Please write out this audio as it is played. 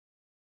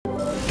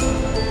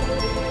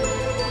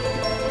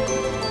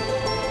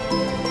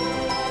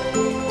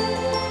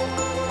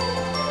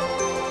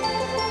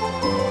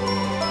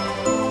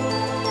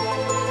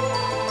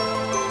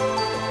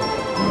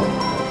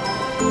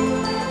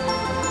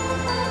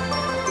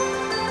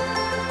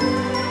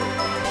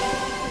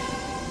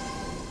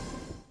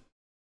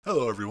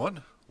Hello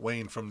everyone,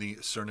 Wayne from the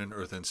Cernan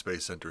Earth and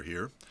Space Center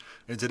here.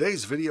 In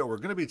today's video we're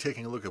going to be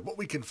taking a look at what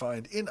we can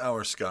find in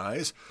our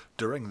skies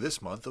during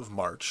this month of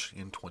March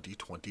in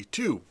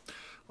 2022.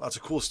 Lots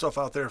of cool stuff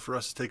out there for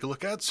us to take a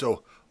look at,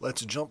 so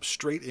let's jump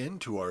straight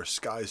into our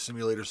Sky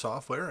Simulator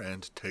software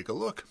and take a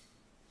look.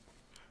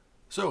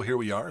 So here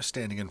we are,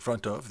 standing in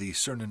front of the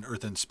Cernan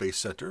Earth and Space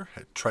Center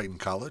at Triton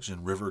College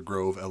in River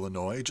Grove,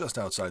 Illinois, just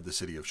outside the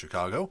city of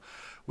Chicago.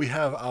 We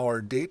have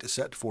our date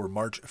set for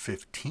March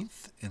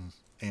 15th,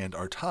 and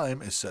our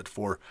time is set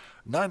for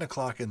 9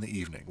 o'clock in the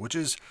evening, which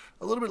is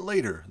a little bit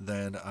later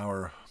than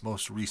our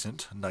most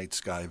recent night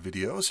sky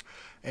videos,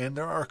 and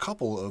there are a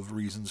couple of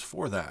reasons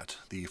for that.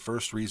 The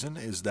first reason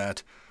is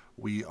that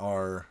we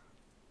are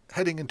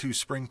heading into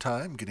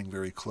springtime, getting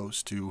very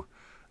close to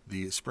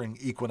the spring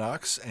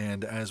equinox,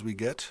 and as we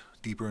get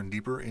deeper and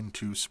deeper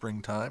into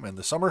springtime and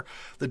the summer,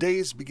 the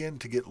days begin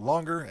to get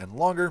longer and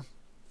longer,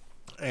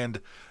 and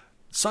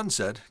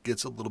sunset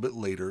gets a little bit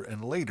later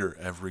and later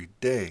every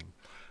day.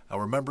 Now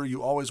remember,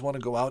 you always want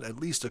to go out at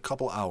least a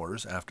couple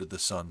hours after the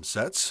sun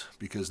sets,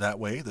 because that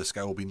way the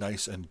sky will be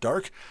nice and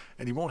dark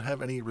and you won't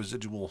have any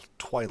residual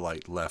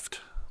twilight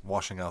left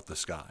washing out the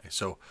sky.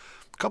 So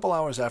a couple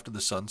hours after the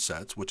sun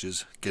sets, which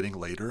is getting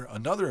later.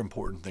 Another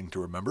important thing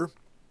to remember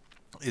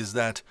is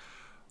that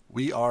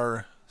we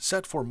are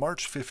set for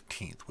March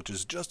 15th, which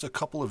is just a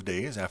couple of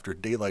days after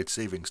daylight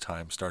savings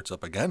time starts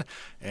up again,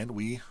 and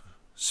we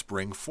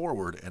spring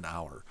forward an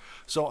hour.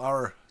 So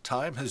our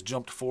time has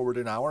jumped forward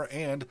an hour,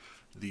 and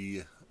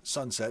the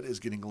sunset is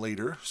getting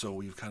later, so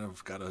we've kind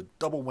of got a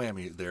double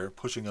whammy there,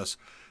 pushing us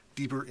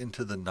deeper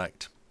into the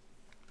night.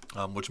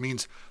 Which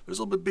means there's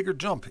a little bit bigger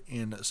jump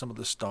in some of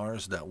the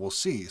stars that we'll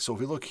see. So if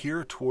we look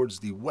here towards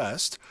the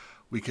west,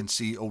 we can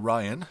see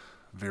Orion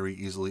very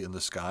easily in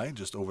the sky,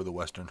 just over the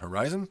western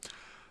horizon,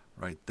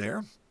 right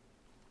there.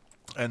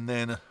 And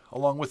then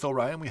along with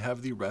Orion, we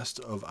have the rest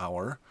of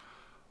our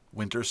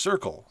winter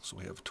circle. So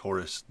we have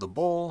Taurus the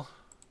Bull,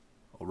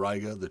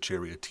 Auriga the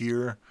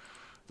Charioteer,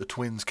 the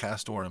twins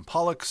Castor and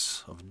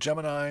Pollux of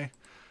Gemini.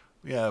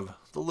 We have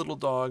the little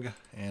dog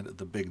and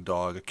the big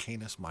dog,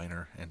 Canis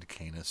Minor and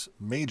Canis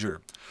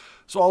Major.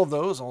 So all of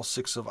those, all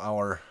six of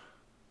our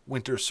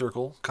winter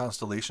circle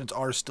constellations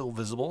are still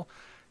visible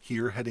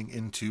here heading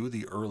into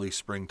the early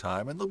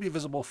springtime, and they'll be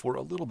visible for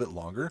a little bit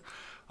longer,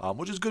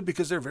 which is good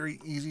because they're very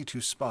easy to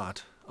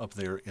spot up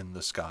there in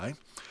the sky.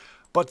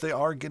 But they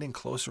are getting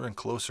closer and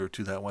closer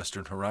to that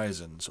western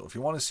horizon. So if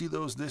you want to see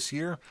those this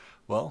year,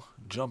 well,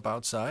 jump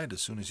outside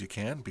as soon as you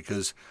can,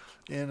 because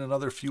in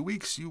another few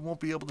weeks you won't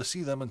be able to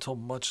see them until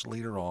much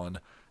later on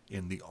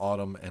in the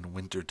autumn and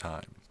winter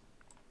time.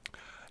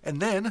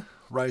 And then,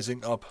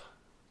 rising up,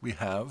 we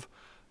have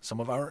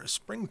some of our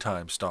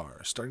springtime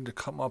stars starting to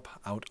come up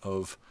out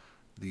of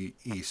the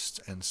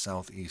east and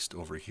southeast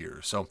over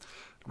here. So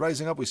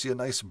rising up, we see a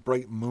nice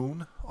bright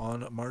moon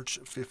on March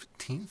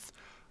 15th,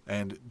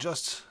 and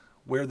just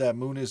where that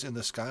moon is in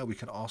the sky, we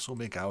can also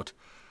make out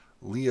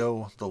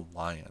Leo the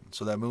lion.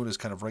 So that moon is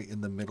kind of right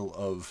in the middle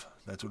of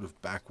that sort of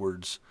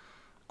backwards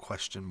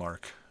question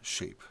mark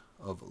shape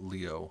of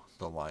Leo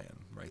the lion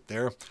right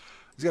there.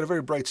 He's got a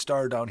very bright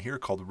star down here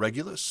called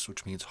Regulus,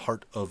 which means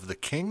Heart of the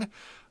King,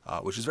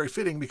 which is very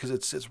fitting because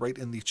it sits right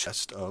in the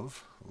chest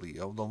of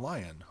Leo the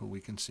lion, who we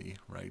can see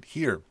right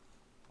here.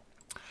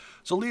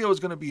 So Leo is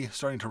going to be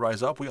starting to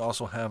rise up. We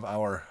also have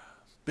our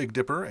Big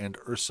Dipper and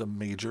Ursa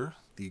Major,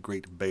 the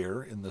Great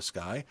Bear, in the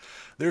sky.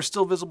 They're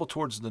still visible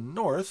towards the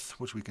north,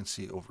 which we can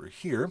see over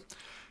here.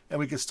 And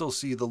we can still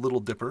see the Little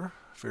Dipper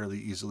fairly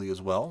easily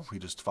as well. We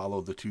just follow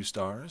the two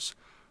stars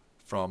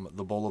from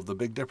the bowl of the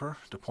Big Dipper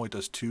to point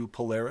us to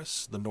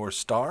Polaris, the North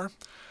Star.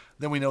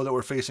 Then we know that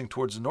we're facing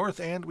towards the north,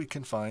 and we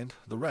can find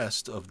the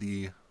rest of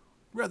the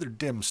rather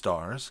dim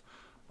stars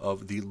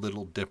of the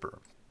Little Dipper.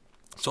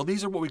 So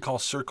these are what we call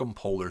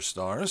circumpolar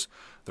stars.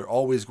 They're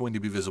always going to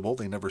be visible.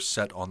 They never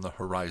set on the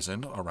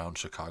horizon around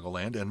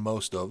Chicagoland and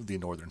most of the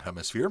northern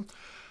hemisphere.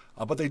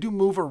 But they do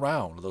move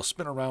around. They'll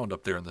spin around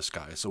up there in the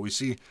sky. So we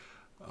see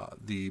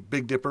the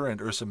Big Dipper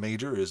and Ursa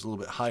Major is a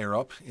little bit higher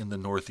up in the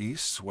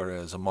northeast,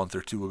 whereas a month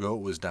or two ago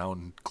it was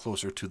down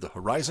closer to the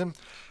horizon.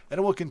 And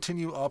it will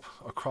continue up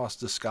across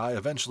the sky.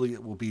 Eventually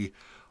it will be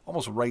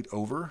almost right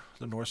over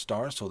the North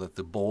Star, so that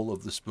the bowl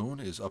of the spoon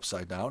is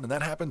upside down. And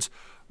that happens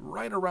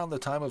right around the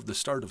time of the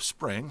start of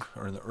spring,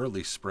 or in the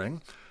early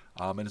spring.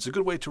 And it's a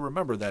good way to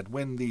remember that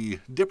when the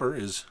Dipper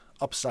is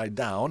upside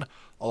down,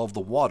 all of the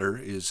water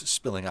is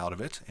spilling out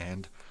of it,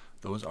 and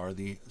those are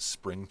the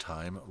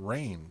springtime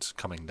rains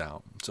coming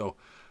down. So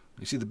when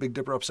you see the Big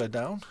Dipper upside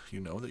down, you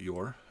know that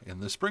you're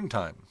in the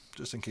springtime.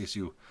 Just in case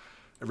you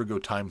ever go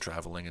time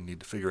traveling and need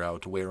to figure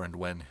out where and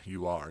when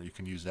you are, you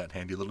can use that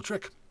handy little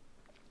trick.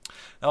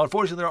 Now,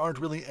 unfortunately, there aren't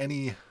really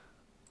any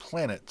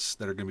planets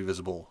that are going to be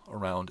visible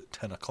around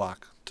 10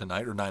 o'clock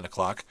tonight, or 9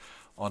 o'clock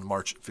on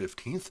March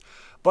 15th.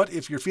 But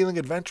if you're feeling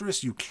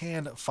adventurous, you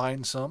can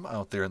find some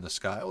out there in the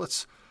sky.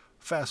 Let's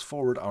fast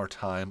forward our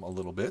time a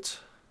little bit.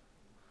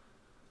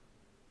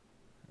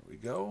 There we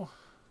go.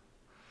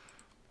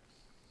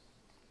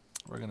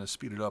 We're going to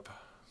speed it up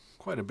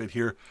quite a bit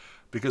here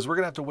because we're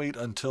going to have to wait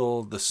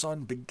until the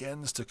sun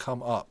begins to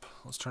come up.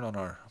 Let's turn on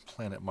our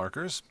planet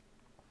markers.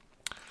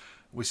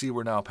 We see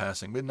we're now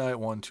passing midnight,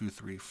 1, 2,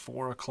 3,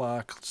 4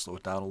 o'clock. Let's slow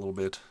it down a little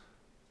bit.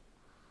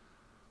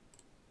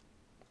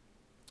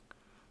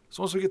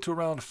 So once we get to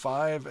around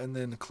 5 and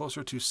then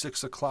closer to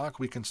 6 o'clock,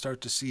 we can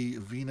start to see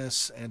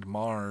Venus and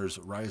Mars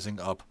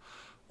rising up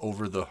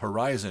over the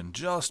horizon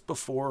just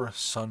before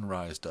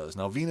sunrise does.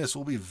 Now, Venus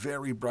will be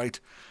very bright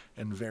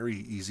and very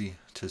easy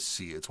to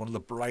see. It's one of the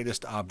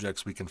brightest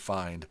objects we can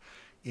find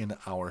in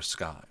our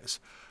skies.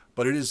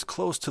 But it is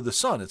close to the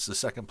sun. It's the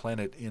second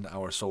planet in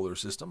our solar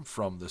system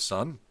from the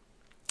sun.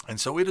 And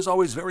so it is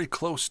always very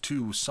close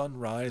to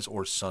sunrise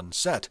or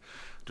sunset.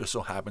 Just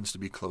so happens to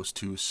be close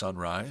to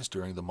sunrise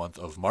during the month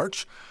of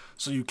March.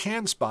 So you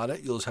can spot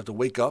it. You'll just have to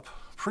wake up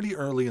pretty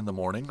early in the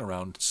morning,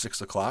 around 6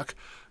 o'clock.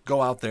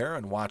 Go out there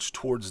and watch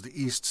towards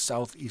the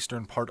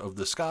east-southeastern part of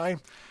the sky.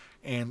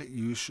 And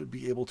you should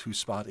be able to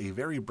spot a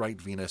very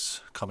bright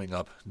Venus coming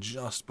up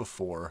just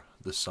before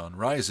the sun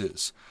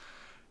rises.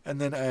 And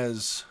then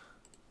as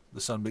the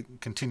sun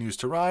continues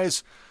to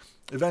rise,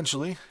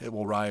 eventually it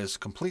will rise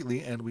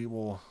completely and we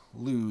will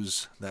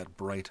lose that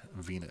bright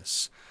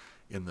Venus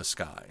in the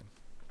sky.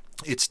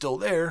 It's still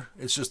there,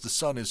 it's just the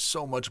sun is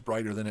so much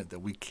brighter than it that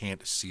we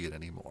can't see it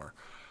anymore.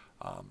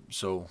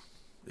 So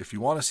if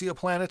you want to see a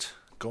planet,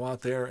 go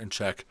out there and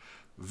check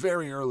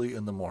very early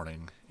in the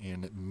morning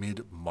in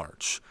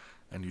mid-March,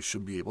 and you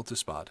should be able to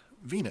spot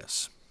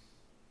Venus.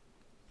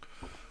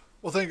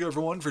 Well, thank you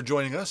everyone for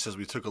joining us as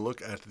we took a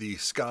look at the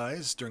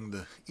skies during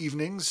the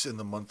evenings in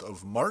the month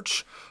of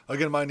March.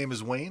 Again, my name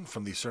is Wayne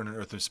from the CERN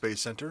Earth and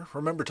Space Center.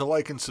 Remember to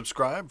like and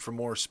subscribe for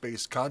more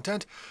space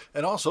content,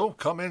 and also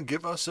come and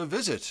give us a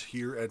visit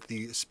here at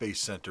the Space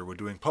Center. We're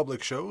doing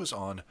public shows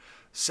on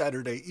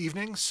Saturday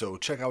evenings, so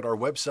check out our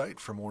website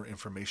for more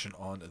information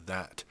on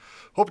that.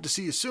 Hope to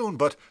see you soon,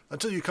 but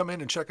until you come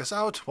in and check us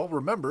out, well,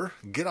 remember,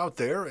 get out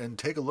there and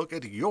take a look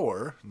at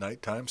your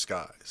nighttime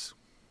skies.